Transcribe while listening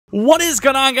What is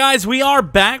going on, guys? We are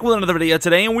back with another video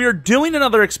today, and we are doing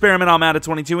another experiment on Madden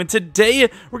 22, and today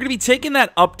we're going to be taking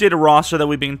that updated roster that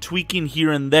we've been tweaking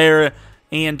here and there,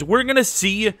 and we're going to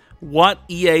see what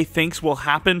EA thinks will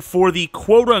happen for the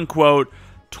quote-unquote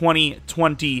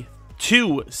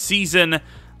 2022 season.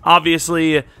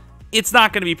 Obviously, it's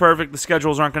not going to be perfect. The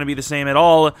schedules aren't going to be the same at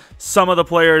all. Some of the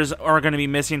players are going to be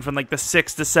missing from like the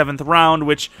 6th to 7th round,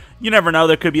 which you never know.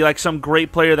 There could be like some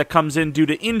great player that comes in due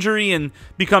to injury and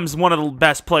becomes one of the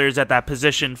best players at that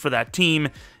position for that team.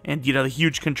 And, you know, the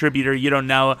huge contributor, you don't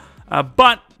know.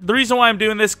 But the reason why I'm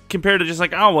doing this compared to just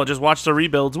like, oh, well, just watch the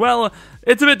rebuilds, well,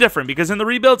 it's a bit different because in the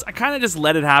rebuilds, I kind of just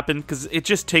let it happen because it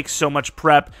just takes so much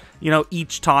prep, you know,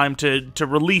 each time to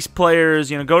release players,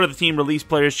 you know, go to the team, release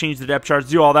players, change the depth charts,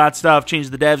 do all that stuff, change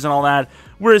the devs and all that.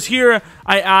 Whereas here,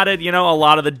 I added, you know, a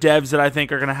lot of the devs that I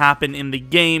think are going to happen in the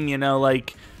game, you know,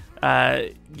 like,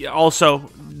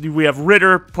 also, we have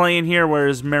Ritter playing here,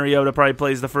 whereas Mariota probably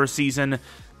plays the first season.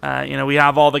 You know, we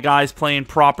have all the guys playing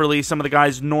properly. Some of the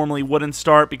guys normally wouldn't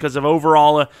start because of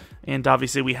overall, and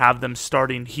obviously we have them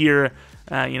starting here.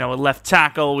 You know, at left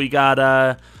tackle, we got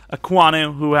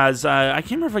Aquanu, who has, I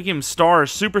can't remember if I gave him star or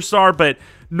superstar, but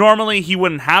normally he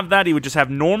wouldn't have that. He would just have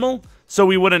normal, so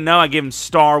we wouldn't know. I gave him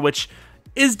star, which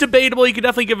is debatable. You could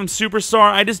definitely give him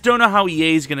superstar. I just don't know how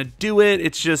EA is going to do it.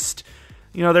 It's just,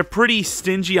 you know, they're pretty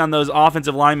stingy on those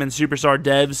offensive linemen superstar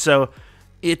devs, so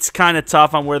it's kind of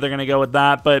tough on where they're going to go with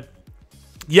that. But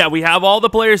yeah, we have all the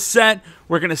players set.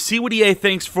 We're going to see what EA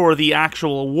thinks for the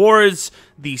actual awards,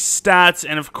 the stats,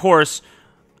 and of course,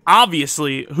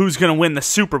 obviously, who's going to win the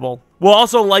Super Bowl. We'll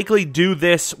also likely do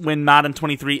this when Madden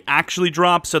 23 actually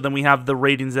drops, so then we have the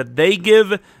ratings that they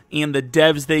give and the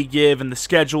devs they give, and the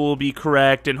schedule will be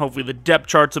correct, and hopefully the depth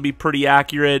charts will be pretty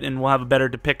accurate, and we'll have a better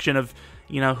depiction of,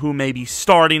 you know, who may be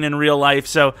starting in real life.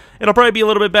 So it'll probably be a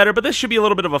little bit better, but this should be a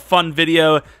little bit of a fun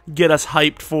video, get us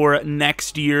hyped for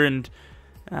next year, and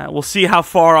we'll see how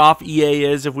far off EA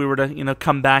is if we were to, you know,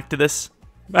 come back to this.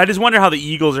 I just wonder how the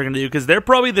Eagles are going to do, because they're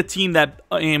probably the team that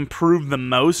improved the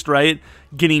most, right?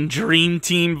 Getting Dream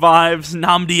Team vibes,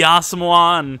 Nnamdi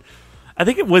Asomugha, and I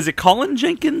think was it Colin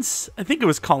Jenkins? I think it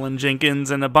was Colin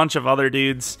Jenkins and a bunch of other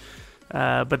dudes.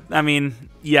 But, I mean,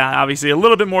 yeah, obviously a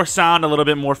little bit more sound, a little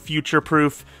bit more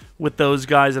future-proof with those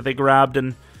guys that they grabbed.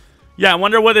 And, yeah, I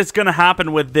wonder what is going to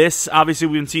happen with this. Obviously,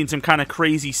 we've been seeing some kind of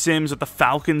crazy sims with the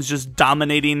Falcons just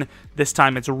dominating. This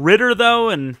time it's Ritter, though,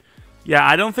 and, yeah,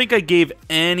 I don't think I gave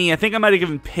any. I think I might have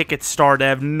given Pickett star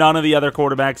dev. None of the other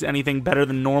quarterbacks anything better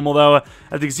than normal, though.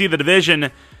 As you can see, the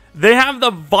division, they have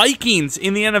the Vikings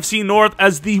in the NFC North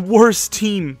as the worst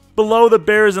team, below the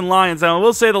Bears and Lions. Now, I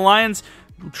will say the Lions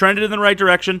trended in the right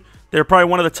direction. They're probably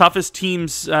one of the toughest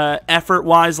teams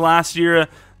effort-wise last year.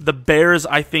 The Bears,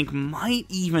 I think, might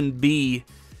even be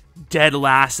dead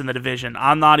last in the division.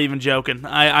 I'm not even joking.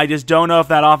 I just don't know if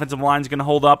that offensive line is going to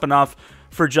hold up enough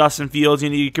for Justin Fields. You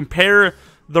know, you compare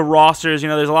the rosters. You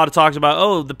know, there's a lot of talks about,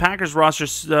 oh, the Packers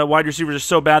rosters, wide receivers are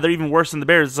so bad, they're even worse than the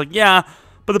Bears. It's like, yeah,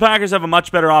 but the Packers have a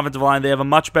much better offensive line. They have a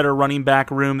much better running back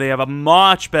room. They have a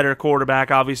much better quarterback,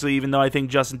 obviously, even though I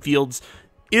think Justin Fields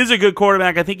is a good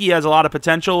quarterback. I think he has a lot of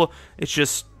potential. It's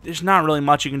just, there's not really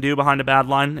much you can do behind a bad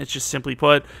line. It's just simply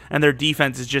put. And their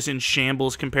defense is just in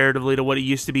shambles comparatively to what it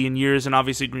used to be in years. And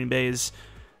obviously Green Bay is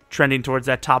trending towards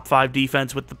that top 5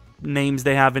 defense with the names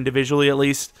they have individually, at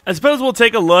least. I suppose we'll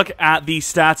take a look at the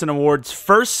stats and awards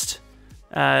first.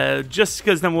 Just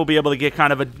because then we'll be able to get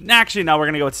kind of a... Actually, no, we're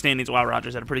going to go with standings. Wow,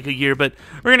 Rodgers had a pretty good year, but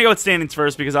we're going to go with standings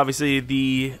first because obviously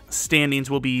the standings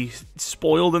will be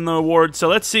spoiled in the awards. So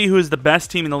let's see who is the best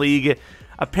team in the league.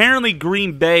 Apparently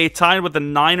Green Bay tied with the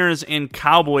Niners and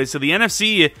Cowboys. So the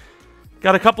NFC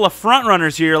got a couple of front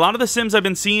runners here. A lot of the sims I've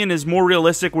been seeing is more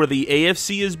realistic where the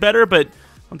AFC is better, but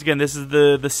once again, this is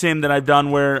the sim that I've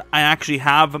done where I actually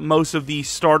have most of the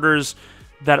starters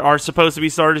that are supposed to be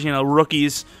starters, you know,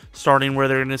 rookies starting where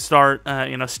they're going to start,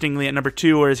 you know, Stingley at number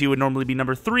 2, whereas he would normally be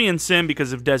number 3 in sim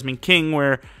because of Desmond King,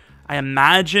 where I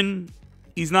imagine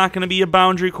he's not going to be a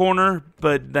boundary corner,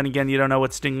 but then again, you don't know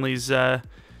what Stingley's,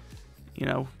 you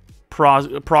know,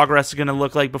 progress is going to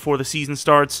look like before the season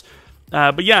starts.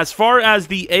 But yeah, as far as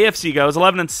the AFC goes,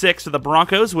 11-6 to the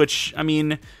Broncos, which, I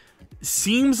mean,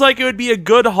 seems like it would be a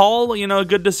good haul, you know, a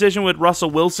good decision with Russell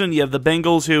Wilson. You have the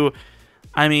Bengals who,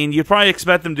 I mean, you'd probably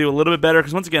expect them to do a little bit better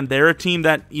because, once again, they're a team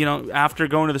that, you know, after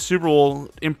going to the Super Bowl,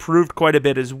 improved quite a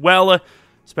bit as well,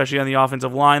 especially on the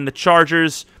offensive line. The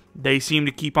Chargers, they seem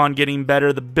to keep on getting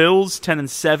better. The Bills,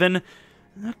 10-7.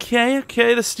 Okay.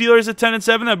 The Steelers at 10-7.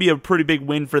 That'd be a pretty big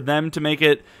win for them to make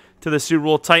it to the Super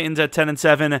Bowl. Titans at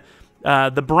 10-7.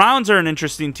 The Browns are an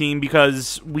interesting team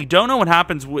because we don't know what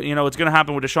happens. What's going to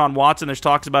happen with Deshaun Watson. There's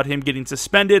talks about him getting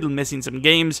suspended and missing some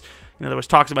games. There was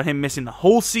talks about him missing the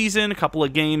whole season, a couple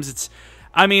of games.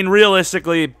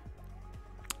 Realistically,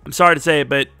 I'm sorry to say it,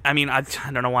 but I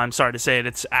don't know why I'm sorry to say it.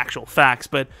 It's actual facts,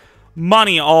 but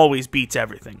money always beats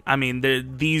everything.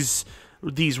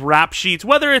 These rap sheets,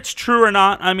 whether it's true or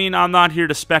not, I'm not here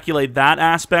to speculate that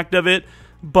aspect of it,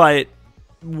 but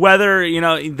whether,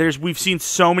 we've seen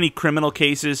so many criminal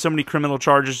cases, so many criminal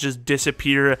charges just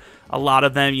disappear. A lot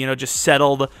of them, just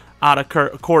settled out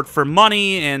of court for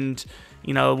money, and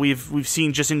we've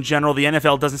seen just in general the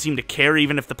NFL doesn't seem to care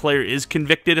even if the player is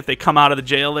convicted. If they come out of the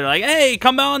jail, they're like, hey,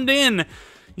 come on in.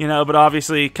 But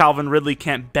obviously Calvin Ridley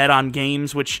can't bet on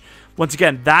games, which once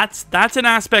again, that's an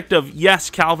aspect of, yes,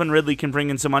 Calvin Ridley can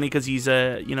bring in some money because he's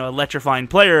a electrifying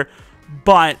player,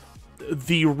 but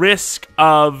the risk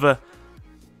of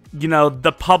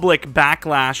the public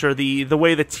backlash or the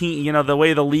way the team, the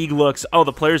way the league looks, oh,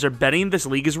 the players are betting, this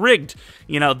league is rigged.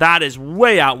 That is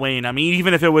way outweighing.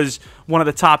 Even if it was one of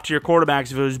the top tier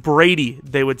quarterbacks, if it was Brady,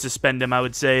 they would suspend him, I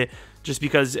would say, just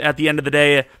because at the end of the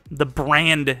day, the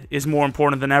brand is more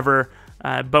important than ever.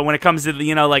 But when it comes to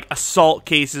like assault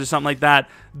cases or something like that,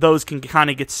 those can kind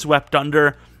of get swept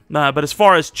under. But as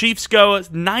far as Chiefs go,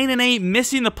 9-8,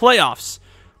 missing the playoffs.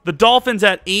 The Dolphins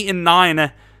at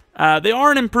 8-9. They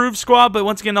are an improved squad, but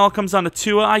once again, it all comes down to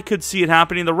Tua. I could see it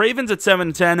happening. The Ravens at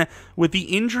 7-10, with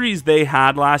the injuries they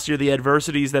had last year, the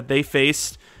adversities that they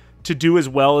faced, to do as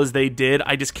well as they did,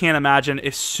 I just can't imagine,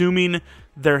 assuming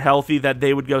they're healthy, that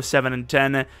they would go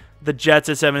 7-10. The Jets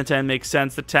at 7-10 makes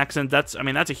sense. The Texans, that's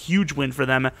a huge win for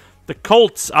them. The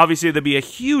Colts, obviously, there'd be a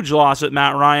huge loss with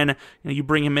Matt Ryan. You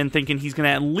bring him in thinking he's going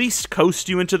to at least coast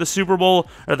you into the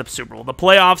the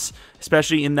playoffs,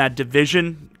 especially in that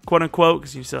division, quote unquote,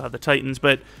 because you still have the Titans.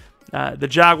 But the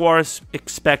Jaguars,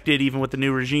 expected even with the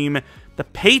new regime. The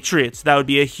Patriots, that would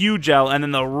be a huge L. And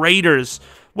then the Raiders,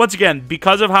 once again,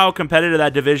 because of how competitive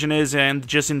that division is and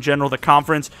just in general the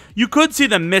conference, you could see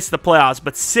them miss the playoffs,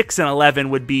 but 6-11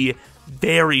 would be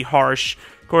very harsh.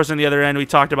 Of course, on the other end, we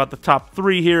talked about the top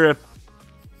three here.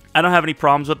 I don't have any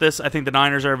problems with this. I think the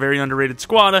Niners are a very underrated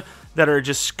squad that are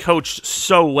just coached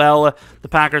so well. The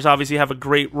Packers obviously have a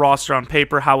great roster on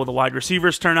paper. How will the wide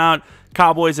receivers turn out?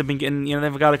 Cowboys have been getting,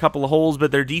 they've got a couple of holes,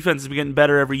 but their defense has been getting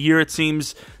better every year, it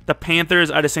seems. The Panthers,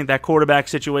 I just think that quarterback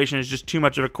situation is just too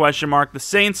much of a question mark. The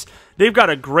Saints, they've got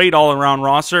a great all-around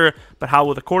roster, but how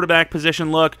will the quarterback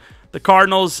position look? The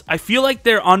Cardinals, I feel like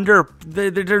they're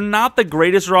not the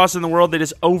greatest roster in the world. They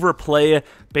just overplay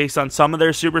based on some of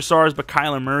their superstars, but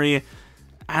Kyler Murray,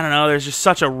 I don't know, there's just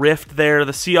such a rift there.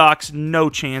 The Seahawks, no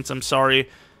chance, I'm sorry.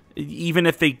 Even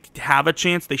if they have a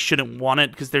chance, they shouldn't want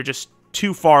it because they're just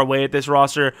too far away at this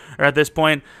roster, or at this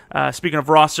point. Speaking of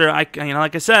roster, like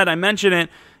I said, I mentioned it,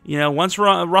 once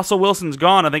Russell Wilson's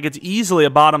gone, I think it's easily a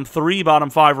bottom 3, bottom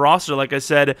 5 roster, like I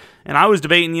said, and I was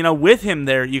debating, with him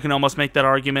there, you can almost make that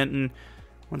argument, and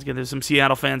once again, there's some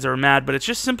Seattle fans that are mad, but it's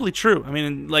just simply true.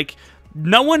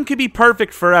 No one could be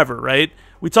perfect forever, right?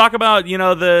 We talk about,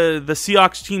 the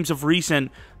Seahawks teams of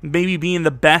recent maybe being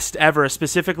the best ever,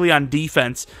 specifically on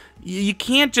defense. You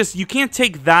can't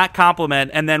take that compliment,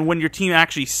 and then when your team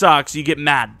actually sucks, you get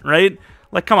mad, right?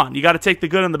 Come on, you got to take the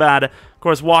good and the bad. Of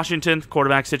course, Washington,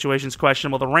 quarterback situation's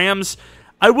questionable. The Rams,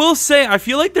 I will say, I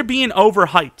feel like they're being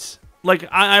overhyped.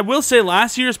 I will say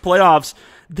last year's playoffs,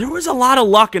 there was a lot of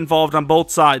luck involved on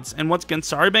both sides. And once again,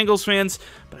 sorry Bengals fans,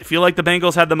 but I feel like the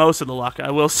Bengals had the most of the luck,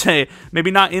 I will say.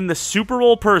 Maybe not in the Super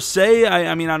Bowl per se.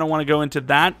 I don't want to go into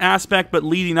that aspect, but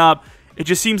leading up, it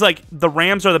just seems like the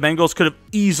Rams or the Bengals could have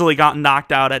easily gotten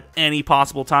knocked out at any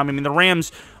possible time. The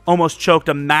Rams almost choked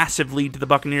a massive lead to the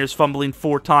Buccaneers, fumbling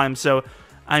 4 times. So,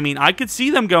 I could see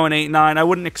them going 8-9. I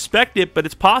wouldn't expect it, but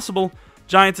it's possible.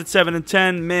 Giants at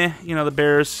 7-10, meh. The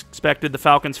Bears expected. The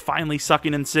Falcons finally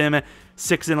sucking in sim.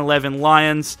 6-11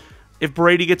 Lions. If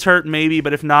Brady gets hurt, maybe,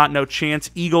 but if not, no chance.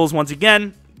 Eagles, once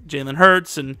again, Jalen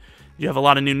Hurts, and you have a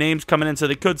lot of new names coming in, so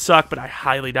they could suck, but I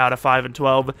highly doubt a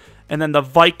 5-12. And then the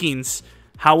Vikings,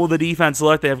 how will the defense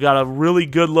look? They've got a really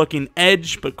good-looking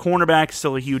edge, but cornerback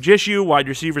still a huge issue. Wide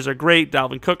receivers are great.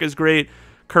 Dalvin Cook is great.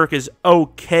 Kirk is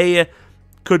okay.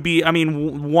 Could be,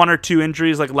 1 or 2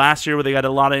 injuries like last year where they got a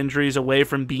lot of injuries away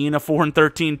from being a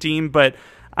 4-13 team, but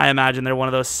I imagine they're one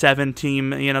of those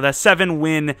 7-team, that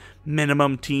 7-win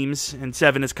minimum teams, and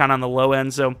 7 is kind of on the low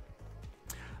end. So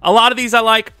a lot of these I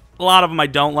like, a lot of them I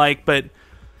don't like, but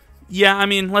yeah,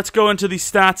 let's go into these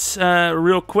stats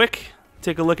real quick.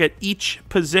 Take a look at each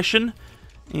position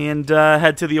and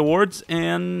head to the awards,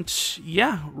 and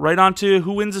yeah, right on to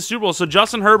who wins the Super Bowl. So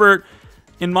Justin Herbert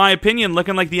in my opinion,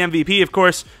 looking like the MVP. Of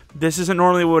course, this isn't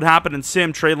normally what would happen in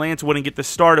Sim. Trey Lance wouldn't get the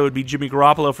start. It would be Jimmy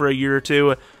Garoppolo for a year or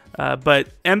two. But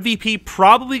MVP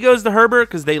probably goes to Herbert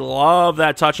because they love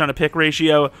that touchdown to pick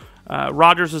ratio.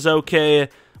 Rodgers was okay.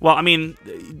 Well, I mean,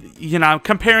 you know,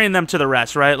 comparing them to the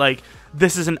rest, right? Like,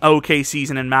 this is an okay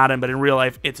season in Madden, but in real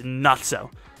life, it's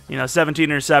nutso. You know, 17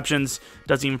 interceptions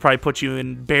doesn't even probably put you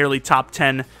in barely top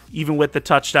 10, even with the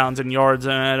touchdowns and yards.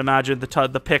 I'd imagine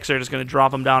the picks are just going to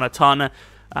drop him down a ton.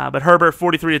 But Herbert,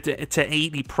 43 to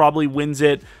 8, he probably wins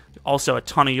it. Also, a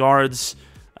ton of yards.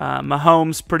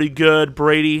 Mahomes, pretty good.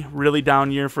 Brady, really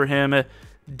down year for him.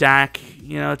 Dak,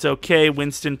 you know, it's okay.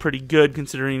 Winston, pretty good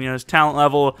considering, you know, his talent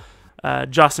level.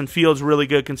 Justin Fields, really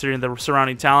good considering the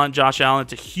surrounding talent. Josh Allen,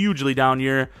 it's a hugely down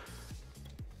year.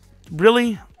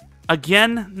 Really?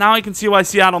 Again, now I can see why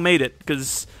Seattle made it,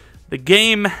 because the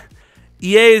game,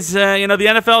 EA's, you know, the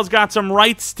NFL's got some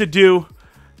rights to do,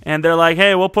 and they're like,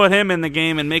 hey, we'll put him in the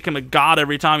game and make him a god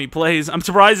every time he plays. I'm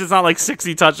surprised it's not like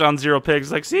 60 touchdowns, 0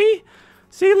 picks. Like, see,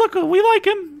 look, we like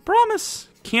him, promise.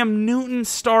 Cam Newton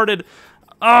started.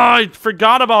 Oh, I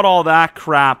forgot about all that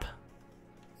crap.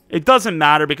 It doesn't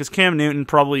matter because Cam Newton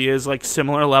probably is like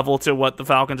similar level to what the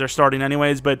Falcons are starting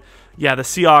anyways. But yeah, the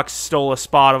Seahawks stole a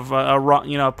spot of a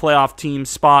playoff team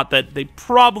spot that they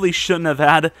probably shouldn't have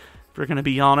had, if we're going to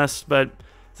be honest. But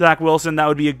Zach Wilson, that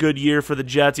would be a good year for the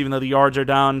Jets, even though the yards are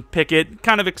down. Pickett,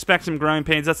 kind of expect some growing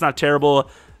pains. That's not terrible.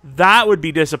 That would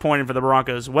be disappointing for the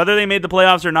Broncos. Whether they made the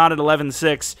playoffs or not at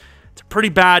 11-6, it's a pretty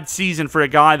bad season for a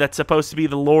guy that's supposed to be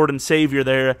the Lord and Savior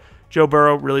there. Joe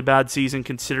Burrow, really bad season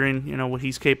considering, you know, what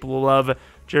he's capable of.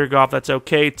 Jared Goff, that's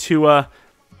okay. Tua,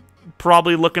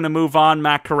 probably looking to move on.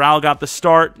 Matt Corral got the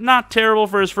start. Not terrible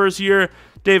for his first year.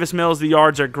 Davis Mills, the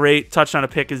yards are great. Touchdown to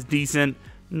pick is decent.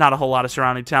 Not a whole lot of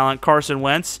surrounding talent. Carson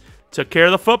Wentz took care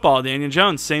of the football. Daniel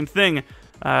Jones, same thing.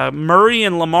 Murray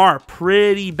and Lamar,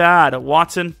 pretty bad.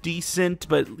 Watson, decent,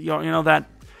 but, you know, that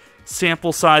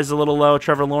sample size is a little low.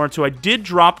 Trevor Lawrence, who I did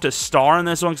drop to star in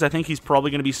this one because I think he's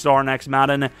probably going to be star next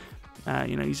Madden.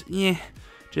 You know, he's,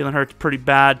 Jalen Hurts, pretty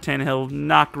bad. Tannehill,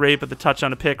 not great, but the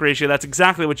touchdown to pick ratio, that's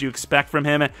exactly what you expect from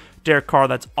him. Derek Carr,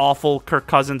 that's awful. Kirk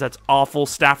Cousins, that's awful.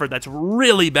 Stafford, that's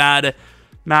really bad.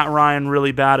 Matt Ryan,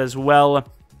 really bad as well.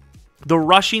 The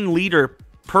rushing leader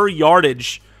per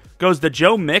yardage goes to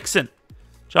Joe Mixon.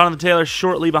 Jonathan Taylor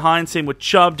shortly behind. Same with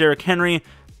Chubb. Derrick Henry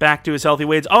back to his healthy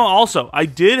weights. Oh, also, I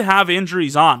did have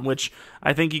injuries on, which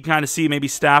I think you kind of see maybe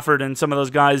Stafford and some of those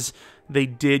guys, they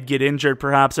did get injured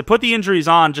perhaps. I put the injuries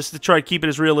on just to try to keep it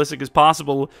as realistic as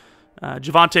possible.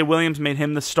 Javonte Williams made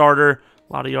him the starter.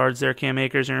 A lot of yards there. Cam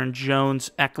Akers, Aaron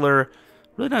Jones, Eckler.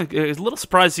 Really not, I was a little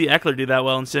surprised to see Eckler do that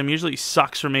well in Sim. Usually he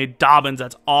sucks for me. Dobbins,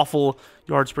 that's awful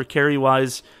yards per carry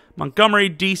wise. Montgomery,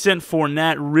 decent.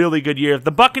 Fournette, really good year. If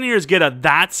the Buccaneers get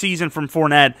that season from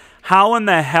Fournette, how in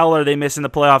the hell are they missing the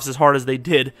playoffs as hard as they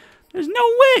did? There's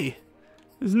no way.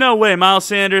 There's no way. Miles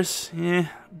Sanders,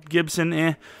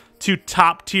 Gibson, Two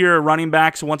top-tier running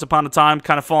backs once upon a time,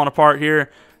 kind of falling apart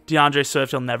here. DeAndre Swift,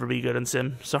 he'll never be good in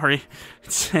Sim. Sorry.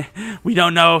 We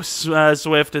don't know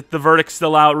Swift. The verdict's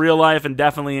still out. Real life and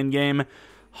definitely in-game.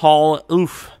 Hall,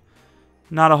 oof.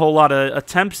 Not a whole lot of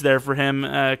attempts there for him.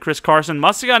 Chris Carson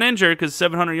must have got injured because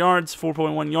 700 yards,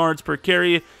 4.1 yards per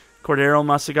carry. Cordero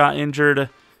must have got injured.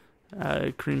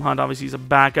 Kareem Hunt, obviously, he's a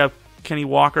backup. Kenny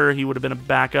Walker, he would have been a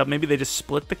backup. Maybe they just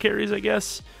split the carries, I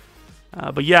guess.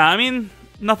 But yeah, I mean,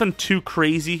 nothing too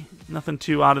crazy. Nothing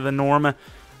too out of the norm.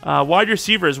 Wide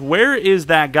receivers, where is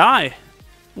that guy?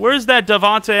 Where's that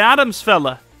Davante Adams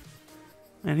fella?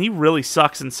 And he really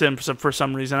sucks in Sim for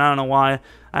some reason. I don't know why.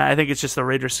 I think it's just the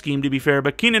Raiders scheme, to be fair.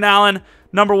 But Keenan Allen,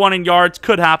 number 1 in yards,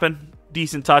 could happen.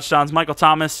 Decent touchdowns. Michael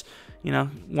Thomas, you know,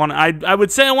 I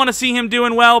would say I want to see him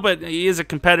doing well, but he is a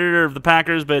competitor of the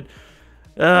Packers. But,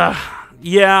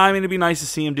 yeah, I mean, it'd be nice to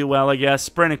see him do well, I guess.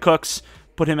 Brandon Cooks,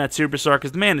 put him at Superstar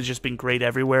because the man has just been great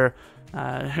everywhere.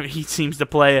 He seems to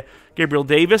play. Gabriel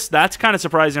Davis, that's kind of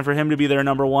surprising for him to be their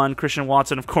number 1. Christian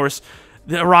Watson, of course,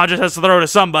 Rodgers has to throw to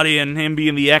somebody, and him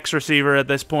being the X receiver at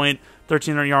this point.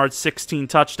 1,300 yards, 16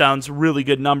 touchdowns, really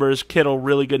good numbers. Kittle,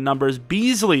 really good numbers.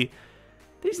 Beasley,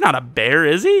 he's not a bear,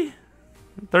 is he?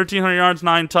 1,300 yards,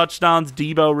 9 touchdowns.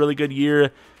 Debo, really good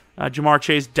year. Jamar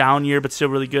Chase, down year, but still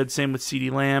really good. Same with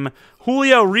CeeDee Lamb.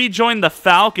 Julio rejoined the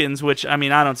Falcons, which, I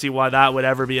mean, I don't see why that would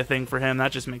ever be a thing for him.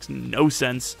 That just makes no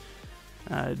sense.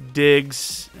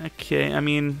 Diggs, okay. I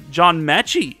mean, John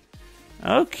Mechie,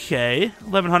 okay.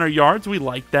 1,100 yards, we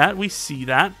like that. We see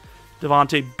that.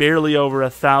 Devontae barely over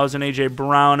 1,000. A.J.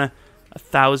 Brown,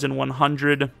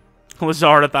 1,100.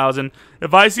 Lazard, 1,000.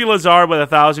 If I see Lazard with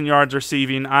 1,000 yards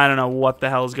receiving, I don't know what the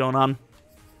hell is going on.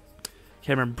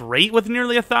 Cameron Brate with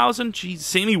nearly 1,000. Jeez,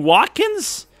 Sammy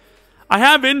Watkins? I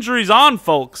have injuries on,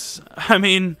 folks. I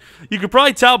mean, you could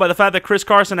probably tell by the fact that Chris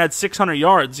Carson had 600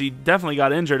 yards. He definitely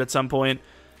got injured at some point.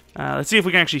 Let's see if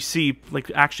we can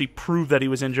actually prove that he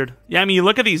was injured. Yeah, I mean, you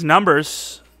look at these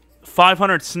numbers.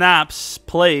 500 snaps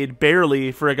played,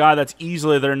 barely, for a guy that's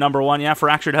easily their #1. Yeah,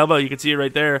 fractured elbow, you can see it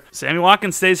right there. Sammy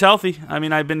Watkins stays healthy. I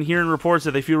mean, I've been hearing reports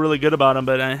that they feel really good about him,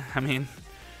 but I mean,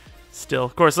 still.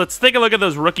 Of course, let's take a look at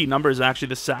those rookie numbers, actually,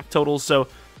 the sack totals. So,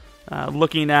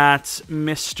 looking at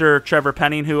Mr. Trevor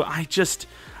Penning, who I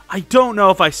don't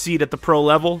know if I see it at the pro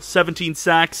level. 17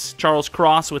 sacks. Charles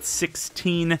Cross with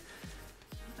 16.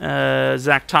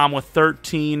 Zach Tom with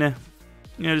 13.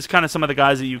 You know, just kind of some of the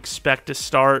guys that you expect to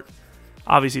start.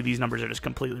 Obviously, these numbers are just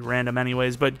completely random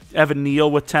anyways, but Evan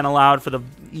Neal with 10 allowed for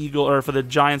the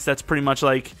Giants. That's pretty much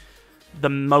like the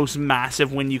most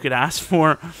massive win you could ask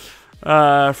for.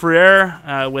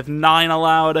 Freire with 9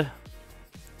 allowed,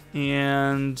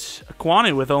 and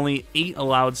Aquanu with only 8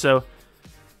 allowed. So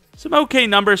some okay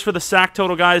numbers for the sack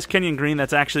total guys. Kenyon Green,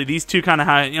 that's actually these two kind of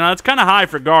high. You know, it's kind of high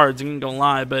for guards, I ain't gonna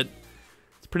lie, but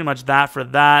it's pretty much that for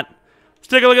that. Let's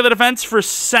take a look at the defense for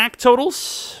sack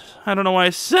totals. I don't know why I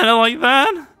said it like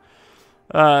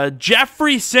that.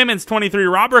 Jeffrey Simmons, 23.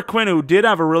 Robert Quinn, who did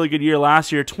have a really good year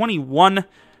last year, 21.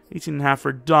 18.5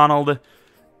 for Donald.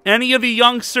 Any of the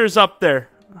youngsters up there?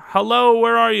 Hello,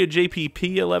 where are you?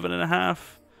 JPP,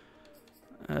 11.5.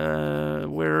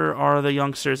 Where are the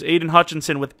youngsters? Aiden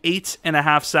Hutchinson with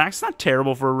 8.5 sacks. Not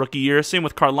terrible for a rookie year. Same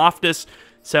with Karlaftis,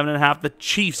 7.5. The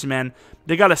Chiefs, man.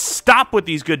 They got to stop with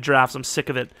these good drafts. I'm sick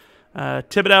of it.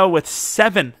 Thibodeau with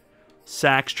 7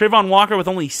 sacks. Trayvon Walker with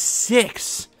only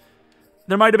 6.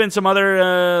 There might have been some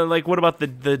other, what about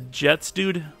the Jets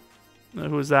dude? Who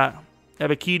was that?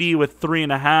 Ebikidi with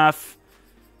 3.5.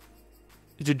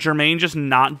 Did Jermaine just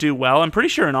not do well? I'm pretty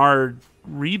sure in our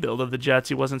rebuild of the Jets,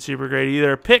 he wasn't super great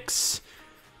either. Picks.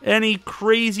 Any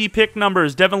crazy pick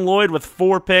numbers? Devin Lloyd with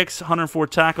 4 picks, 104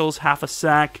 tackles, half a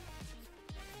sack.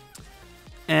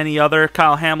 Any other?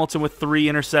 Kyle Hamilton with 3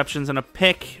 interceptions and a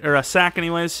pick, or a sack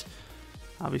anyways.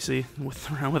 Obviously with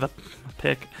a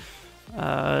pick.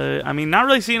 I mean, not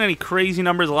really seeing any crazy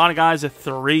numbers. A lot of guys at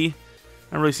 3.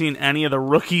 Not really seeing any of the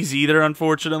rookies either,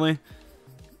 unfortunately.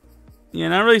 Yeah,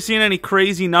 not really seeing any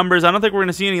crazy numbers. I don't think we're going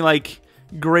to see any,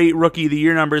 great Rookie of the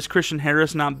Year numbers. Christian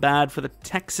Harris, not bad for the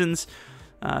Texans.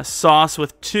 Sauce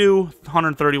with 2,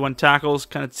 131 tackles.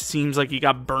 Kind of seems like he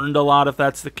got burned a lot if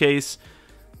that's the case.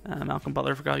 Malcolm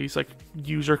Butler, forgot he's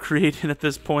user created at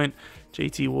this point.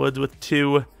 JT Woods with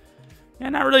 2. Yeah,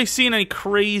 not really seeing any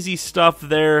crazy stuff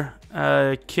there.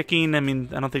 Kicking, I mean,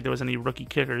 I don't think there was any rookie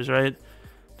kickers, right?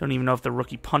 Don't even know if the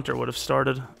rookie punter would have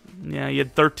started. Yeah, he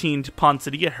had 13 punts.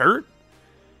 Did he get hurt?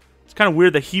 It's kind of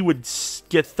weird that he would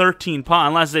get 13 punts,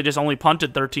 unless they just only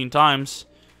punted 13 times.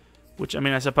 Which, I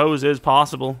mean, I suppose is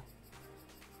possible.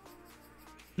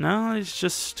 No, he's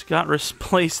just got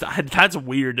replaced. That's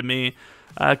weird to me.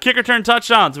 Kick return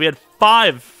touchdowns. We had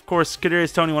 5. Of course,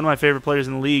 Kadarius Toney, one of my favorite players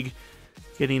in the league,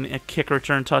 getting a kick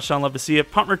return touchdown. Love to see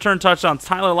it. Punt return touchdowns.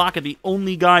 Tyler Lockett, the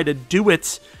only guy to do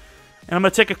it. And I'm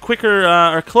going to take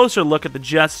a closer look at the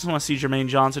Jets. I just want to see Jermaine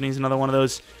Johnson. He's another one of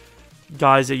those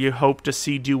guys that you hope to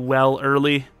see do well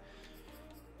early.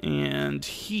 And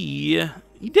he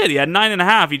did. He had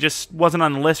 9.5. He just wasn't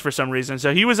on the list for some reason.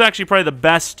 So he was actually probably the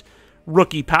best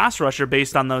rookie pass rusher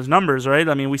based on those numbers, right?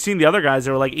 I mean, we've seen the other guys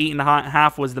that were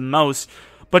 8.5 was the most.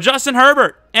 But Justin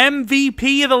Herbert,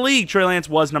 MVP of the league. Trey Lance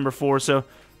was number 4, so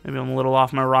maybe I'm a little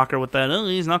off my rocker with that. Oh,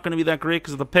 he's not going to be that great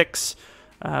because of the picks.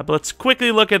 But let's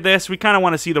quickly look at this. We kind of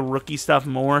want to see the rookie stuff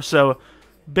more. So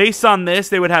based on this,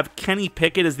 they would have Kenny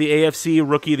Pickett as the AFC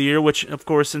Rookie of the Year, which, of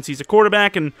course, since he's a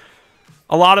quarterback, and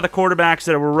a lot of the quarterbacks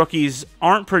that were rookies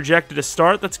aren't projected to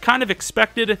start, that's kind of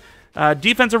expected.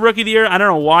 Defensive Rookie of the Year, I don't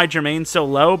know why Jermaine's so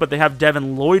low, but they have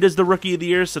Devin Lloyd as the Rookie of the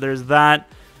Year, so there's that.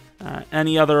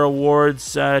 Any other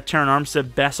awards? Taron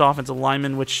Armstead, Best Offensive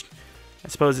Lineman, which I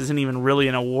suppose isn't even really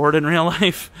an award in real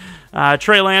life.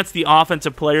 Trey Lance, the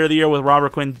Offensive Player of the Year, with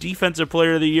Robert Quinn, Defensive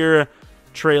Player of the Year.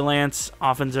 Trey Lance,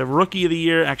 Offensive Rookie of the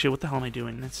Year. Actually, what the hell am I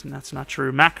doing? That's not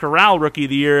true. Matt Corral, Rookie of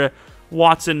the Year.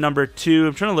 Watson, number 2.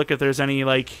 I'm trying to look if there's any,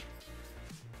 well,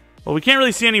 we can't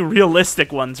really see any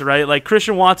realistic ones, right?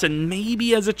 Christian Watson maybe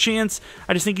has a chance.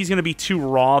 I just think he's going to be too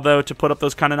raw, though, to put up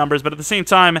those kind of numbers. But at the same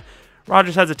time,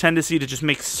 Rodgers has a tendency to just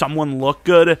make someone look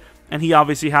good, and he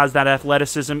obviously has that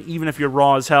athleticism, even if you're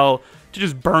raw as hell, to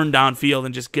just burn downfield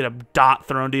and just get a dot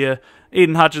thrown to you.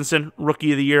 Aiden Hutchinson,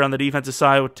 Rookie of the Year on the defensive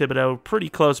side, with Thibodeau pretty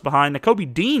close behind.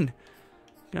 Nakobe Dean,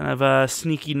 kind of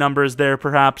sneaky numbers there,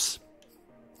 perhaps.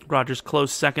 Rodgers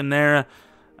close second there.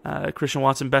 Christian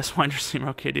Watson, best wide receiver.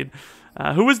 Okay, dude.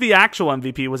 Who was the actual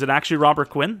MVP? Was it actually Robert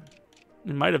Quinn?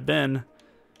 It might have been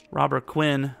Robert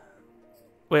Quinn.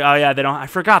 Wait, oh yeah, they don't. I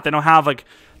forgot they don't have like.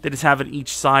 They just have it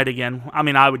each side again. I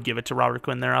mean, I would give it to Robert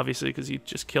Quinn there, obviously, because he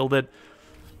just killed it.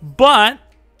 But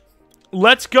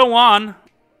let's go on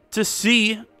to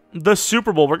see the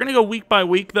Super Bowl. We're gonna go week by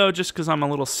week though, just because I'm a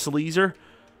little sleazer.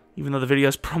 Even though the video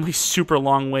is probably super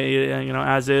long way, you know,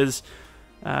 as is.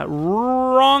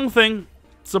 Wrong thing.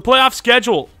 It's the playoff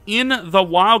schedule. In the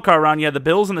wild card round, you had the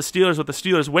Bills and the Steelers with the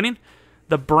Steelers winning.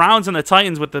 The Browns and the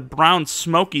Titans with the Browns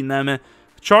smoking them.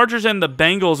 Chargers and the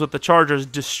Bengals with the Chargers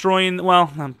destroying,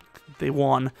 well, they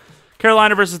won.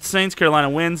 Carolina versus the Saints. Carolina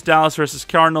wins. Dallas versus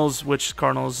Cardinals, which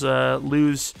Cardinals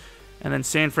lose. And then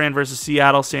San Fran versus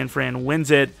Seattle. San Fran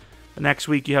wins it. The next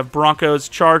week you have Broncos,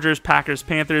 Chargers, Packers,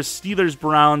 Panthers, Steelers,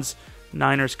 Browns,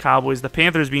 Niners, Cowboys. The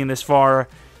Panthers being this far,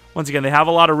 once again, they have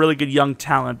a lot of really good young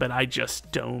talent, but I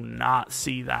just do not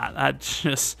see that.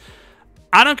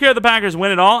 I don't care if the Packers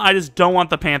win it all. I just don't want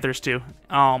the Panthers to.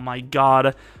 Oh my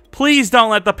God. Please don't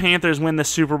let the Panthers win the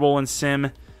Super Bowl in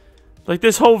Sim. Like,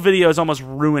 this whole video is almost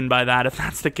ruined by that, if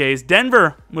that's the case.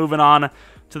 Denver moving on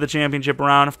to the championship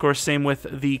round. Of course, same with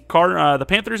the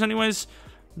Panthers anyways.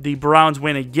 The Browns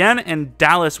win again, and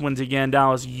Dallas wins again.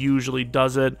 Dallas usually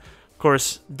does it. Of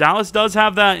course, Dallas does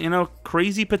have that, you know,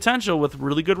 crazy potential with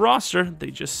really good roster.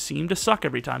 They just seem to suck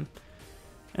every time.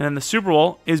 And then the Super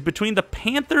Bowl is between the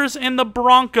Panthers and the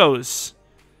Broncos.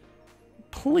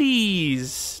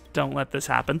 Please don't let this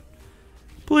happen.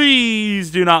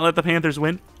 Please do not let the Panthers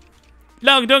win.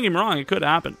 No, don't get me wrong. It could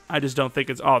happen. I just don't think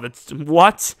it's... Oh, that's...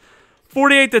 What?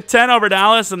 48-10 over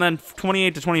Dallas, and then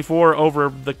 28-24 over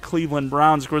the Cleveland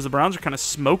Browns. Of course, the Browns are kind of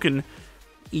smoking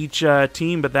each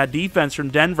team, but that defense from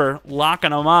Denver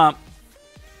locking them up.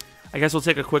 I guess we'll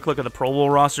take a quick look at the Pro Bowl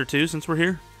roster, too, since we're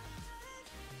here.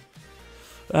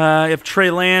 You have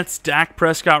Trey Lance, Dak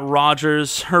Prescott,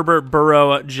 Rodgers, Herbert,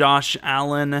 Burrow, Josh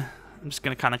Allen. I'm just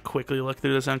going to kind of quickly look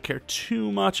through this. I don't care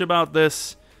too much about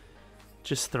this.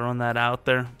 Just throwing that out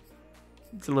there.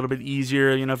 It's a little bit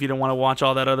easier, you know, if you don't want to watch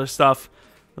all that other stuff.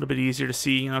 A little bit easier to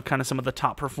see, you know, kind of some of the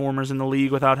top performers in the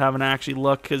league without having to actually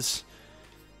look, because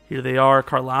here they are.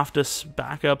 Karlaftis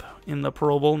backup in the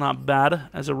Pro Bowl. Not bad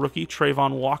as a rookie.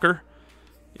 Trayvon Walker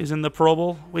is in the Pro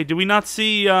Bowl. Wait, did we not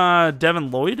see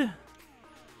Devin Lloyd?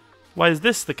 Why is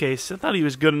this the case? I thought he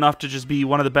was good enough to just be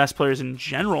one of the best players in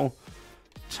general.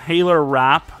 Taylor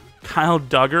Rapp, Kyle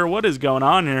Duggar. What is going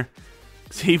on here?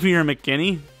 Xavier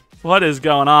McKinney. What is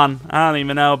going on? I don't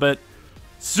even know, but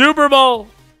Super Bowl.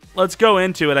 Let's go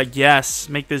into it, I guess.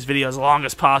 Make this video as long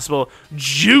as possible.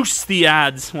 Juice the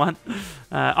ads. What? Oh,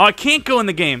 I can't go in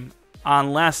the game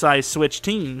unless I switch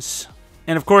teams.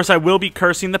 And, of course, I will be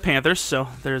cursing the Panthers, so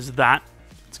there's that.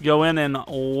 Let's go in and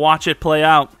watch it play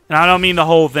out. And I don't mean the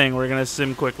whole thing. We're going to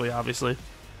sim quickly, obviously.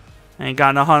 I ain't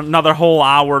got another whole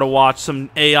hour to watch some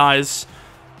AIs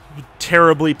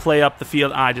terribly play up the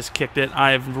field. I just kicked it.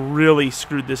 I've really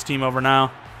screwed this team over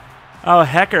now. Oh,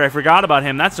 Hecker, I forgot about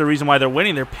him. That's the reason why they're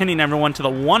winning. They're pinning everyone to the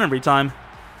one every time.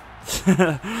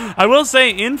 I will say,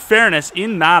 in fairness,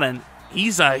 in Madden,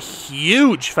 he's a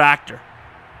huge factor.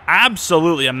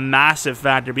 Absolutely a massive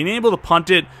factor. Being able to punt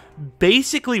it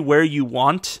basically where you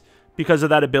want because of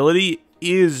that ability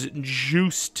is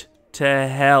juiced to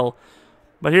hell.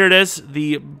 But here it is.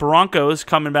 The Broncos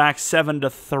coming back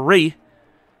 7-3.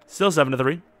 Still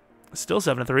 7-3. Still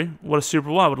 7-3. What a Super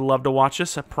Bowl. I would love to watch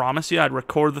this. I promise you. I'd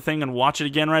record the thing and watch it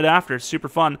again right after. It's super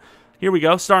fun. Here we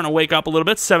go. Starting to wake up a little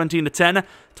bit. 17-10.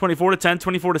 24-10.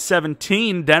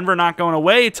 24-17. Denver not going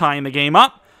away. Tying the game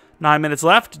up. 9 minutes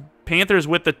left. Panthers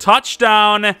with the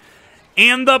touchdown.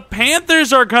 And the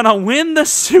Panthers are going to win the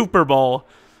Super Bowl.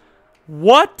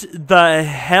 What the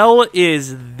hell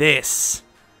is this?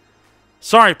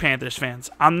 Sorry, Panthers fans.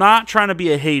 I'm not trying to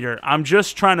be a hater. I'm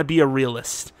just trying to be a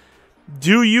realist.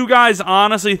 Do you guys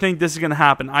honestly think this is going to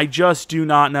happen? I just do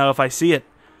not know if I see it.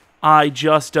 I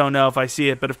just don't know if I see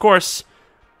it. But, of course,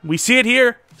 we see it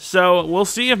here. So we'll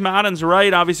see if Madden's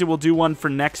right. Obviously, we'll do one for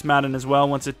next Madden as well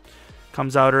once it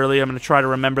comes out early. I'm going to try to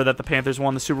remember that the Panthers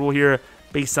won the Super Bowl here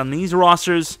based on these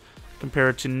rosters, compare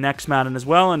it to next Madden as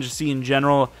well, and just see in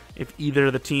general if either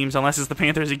of the teams, unless it's the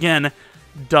Panthers again,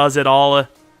 does it all.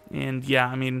 And, yeah,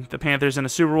 I mean, the Panthers in a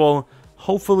Super Bowl,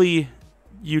 hopefully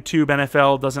YouTube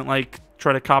NFL doesn't, like,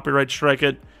 try to copyright strike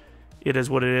it. It is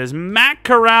what it is. Matt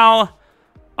Corral,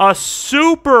 a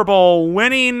Super Bowl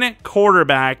winning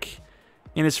quarterback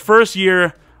in his first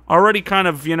year, already kind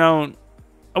of, you know,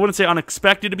 I wouldn't say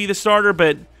unexpected to be the starter,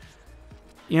 but,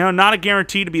 you know, not a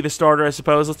guarantee to be the starter, I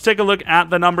suppose. Let's take a look at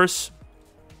the numbers.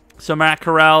 So Matt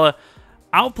Corral,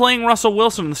 outplaying Russell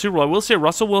Wilson in the Super Bowl. I will say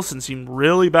Russell Wilson seemed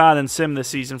really bad in sim this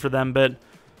season for them, but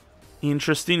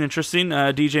interesting.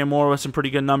 DJ Moore with some pretty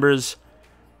good numbers.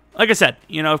 Like I said,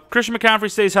 you know, if Christian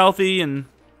McCaffrey stays healthy and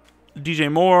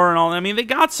DJ Moore and all, I mean, they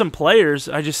got some players.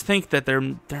 I just think that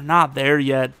they're not there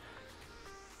yet.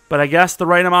 But I guess the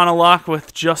right amount of luck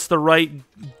with just the right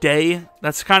day,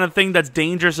 that's the kind of thing that's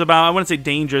dangerous about. I wouldn't say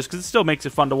dangerous because it still makes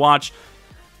it fun to watch.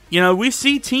 You know, we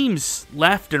see teams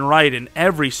left and right in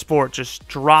every sport just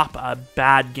drop a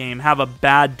bad game, have a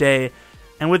bad day.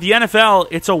 And with the NFL,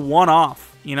 it's a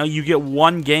one-off. You know, you get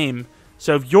one game.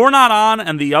 So if you're not on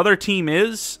and the other team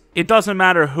is, it doesn't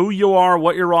matter who you are,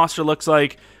 what your roster looks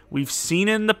like. We've seen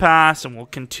it in the past, and we'll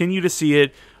continue to see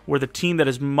it, where the team that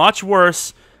is much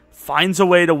worse finds a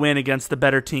way to win against the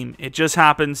better team. It just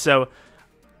happens, so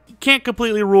you can't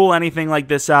completely rule anything like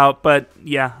this out. But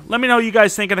yeah, let me know what you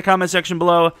guys think in the comment section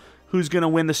below. Who's going to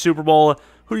win the Super Bowl?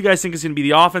 Who do you guys think is going to be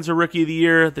the Offensive Rookie of the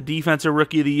Year, the Defensive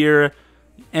Rookie of the Year,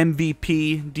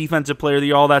 MVP, Defensive Player of the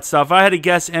Year, all that stuff? If I had to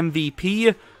guess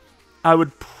MVP, I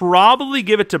would probably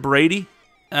give it to Brady.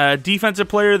 Defensive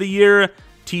Player of the Year,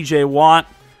 TJ Watt.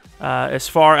 As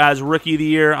far as Rookie of the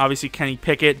Year, obviously Kenny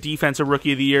Pickett. Defensive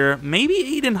Rookie of the Year, maybe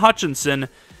Aiden Hutchinson. I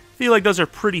feel like those are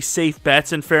pretty safe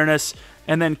bets in fairness.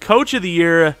 And then Coach of the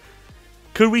Year,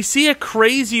 could we see a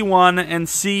crazy one and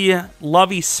see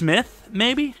Lovie Smith,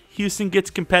 maybe? Houston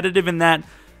gets competitive in that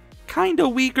kind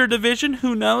of weaker division.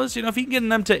 Who knows? You know, if he can get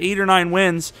them to 8 or 9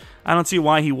 wins, I don't see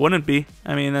why he wouldn't be.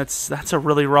 I mean, that's a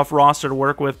really rough roster to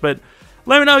work with. But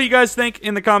let me know what you guys think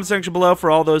in the comment section below for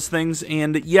all those things.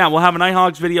 And yeah, we'll have a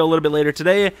Nighthawks video a little bit later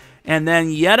today. And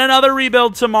then yet another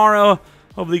rebuild tomorrow.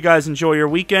 Hopefully you guys enjoy your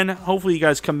weekend. Hopefully you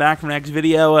guys come back for the next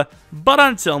video. But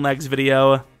until next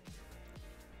video,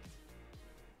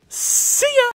 see ya!